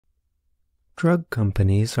Drug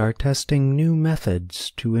companies are testing new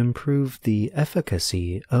methods to improve the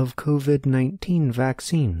efficacy of COVID-19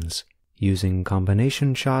 vaccines using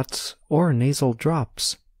combination shots or nasal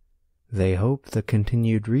drops. They hope the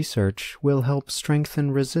continued research will help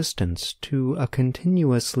strengthen resistance to a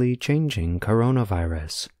continuously changing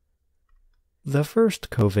coronavirus. The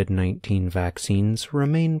first COVID-19 vaccines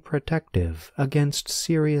remain protective against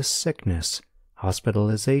serious sickness,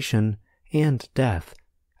 hospitalization, and death,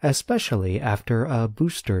 especially after a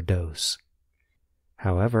booster dose.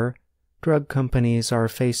 However, drug companies are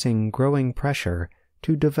facing growing pressure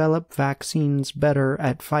to develop vaccines better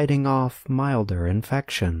at fighting off milder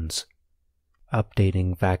infections.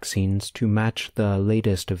 Updating vaccines to match the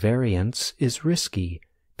latest variants is risky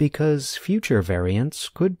because future variants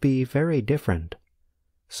could be very different.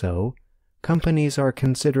 So, companies are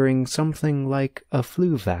considering something like a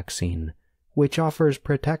flu vaccine, which offers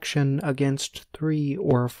protection against 3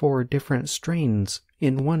 or 4 different strains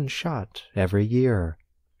in one shot every year.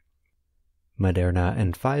 Moderna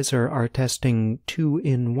and Pfizer are testing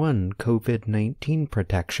 2-in-1 COVID-19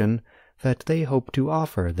 protection that they hope to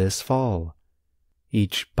offer this fall.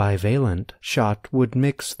 Each bivalent shot would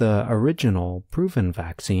mix the original proven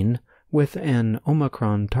vaccine with an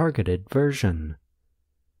Omicron-targeted version.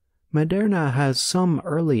 Moderna has some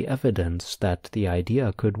early evidence that the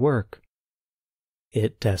idea could work.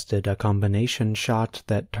 It tested a combination shot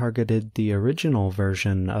that targeted the original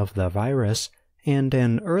version of the virus and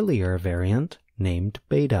an earlier variant named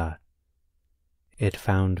Beta. It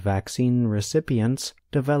found vaccine recipients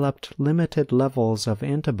developed limited levels of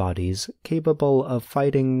antibodies capable of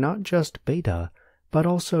fighting not just Beta, but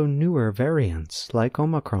also newer variants like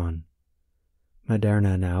Omicron.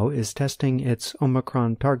 Moderna now is testing its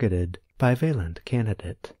Omicron-targeted bivalent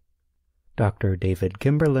candidate. Dr. David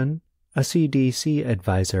Kimberlin, a CDC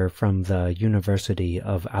advisor from the University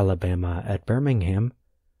of Alabama at Birmingham,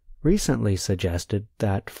 recently suggested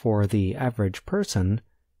that for the average person,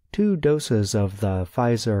 2 doses of the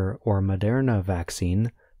Pfizer or Moderna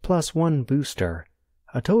vaccine plus 1 booster,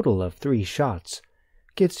 a total of 3 shots,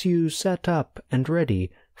 gets you set up and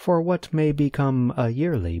ready for what may become a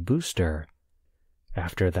yearly booster.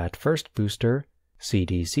 After that first booster,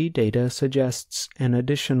 CDC data suggests an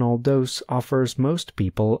additional dose offers most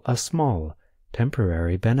people a small,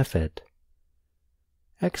 temporary benefit.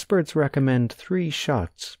 Experts recommend 3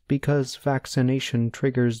 shots because vaccination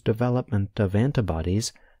triggers development of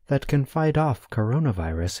antibodies that can fight off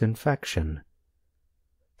coronavirus infection.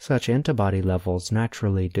 Such antibody levels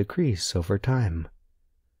naturally decrease over time.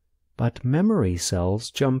 But memory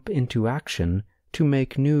cells jump into action to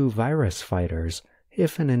make new virus fighters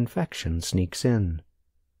if an infection sneaks in.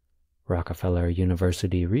 Rockefeller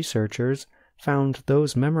University researchers found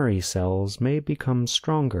those memory cells may become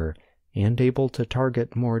stronger and able to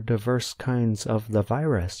target more diverse kinds of the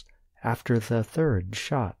virus after the 3rd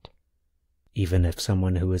shot. Even if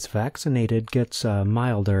someone who is vaccinated gets a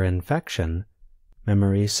milder infection,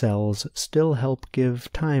 memory cells still help give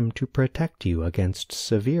time to protect you against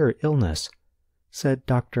severe illness, said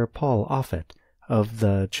Dr. Paul Offit of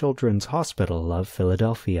the Children's Hospital of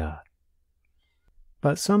Philadelphia.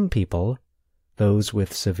 But some people, those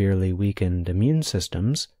with severely weakened immune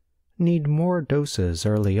systems, need more doses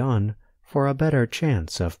early on for a better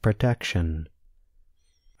chance of protection.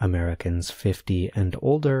 Americans 50 and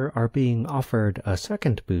older are being offered a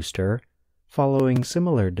second booster, following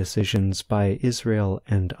similar decisions by Israel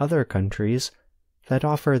and other countries that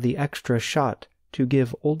offer the extra shot to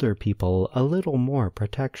give older people a little more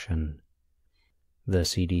protection. The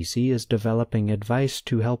CDC is developing advice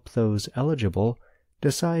to help those eligible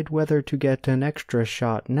decide whether to get an extra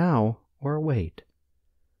shot now or wait.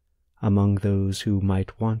 Among those who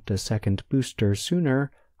might want a second booster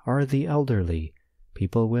sooner are the elderly,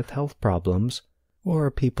 people with health problems,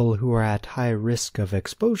 or people who are at high risk of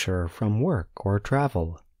exposure from work or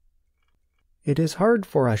travel. It is hard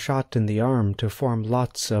for a shot in the arm to form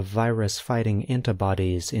lots of virus-fighting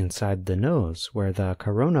antibodies inside the nose where the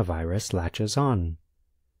coronavirus latches on.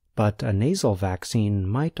 But a nasal vaccine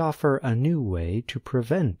might offer a new way to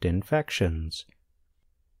prevent infections.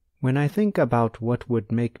 When I think about what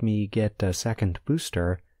would make me get a second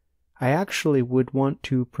booster, I actually would want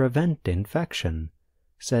to prevent infection,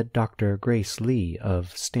 said Dr. Grace Lee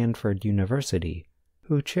of Stanford University,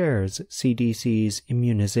 who chairs CDC's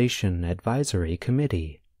Immunization Advisory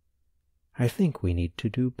Committee. I think we need to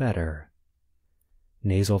do better.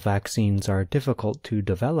 Nasal vaccines are difficult to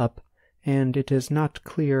develop, and it is not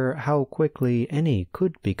clear how quickly any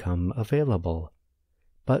could become available.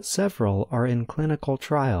 But several are in clinical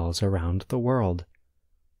trials around the world.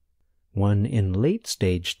 One in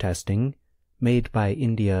late-stage testing made by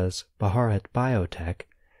India's Bharat Biotech,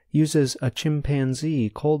 uses a chimpanzee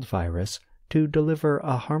cold virus to deliver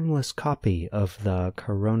a harmless copy of the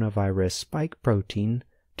coronavirus spike protein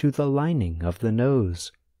to the lining of the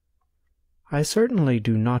nose. I certainly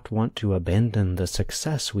do not want to abandon the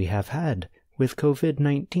success we have had with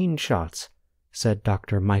COVID-19 shots, said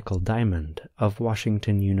Dr. Michael Diamond of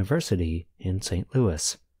Washington University in St.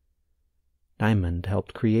 Louis. Diamond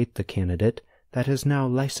helped create the candidate that is now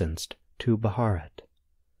licensed to Bharat.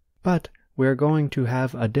 But we're going to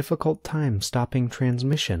have a difficult time stopping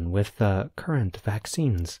transmission with the current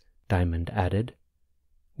vaccines, Diamond added.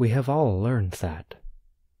 We have all learned that.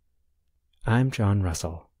 I'm John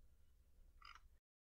Russell.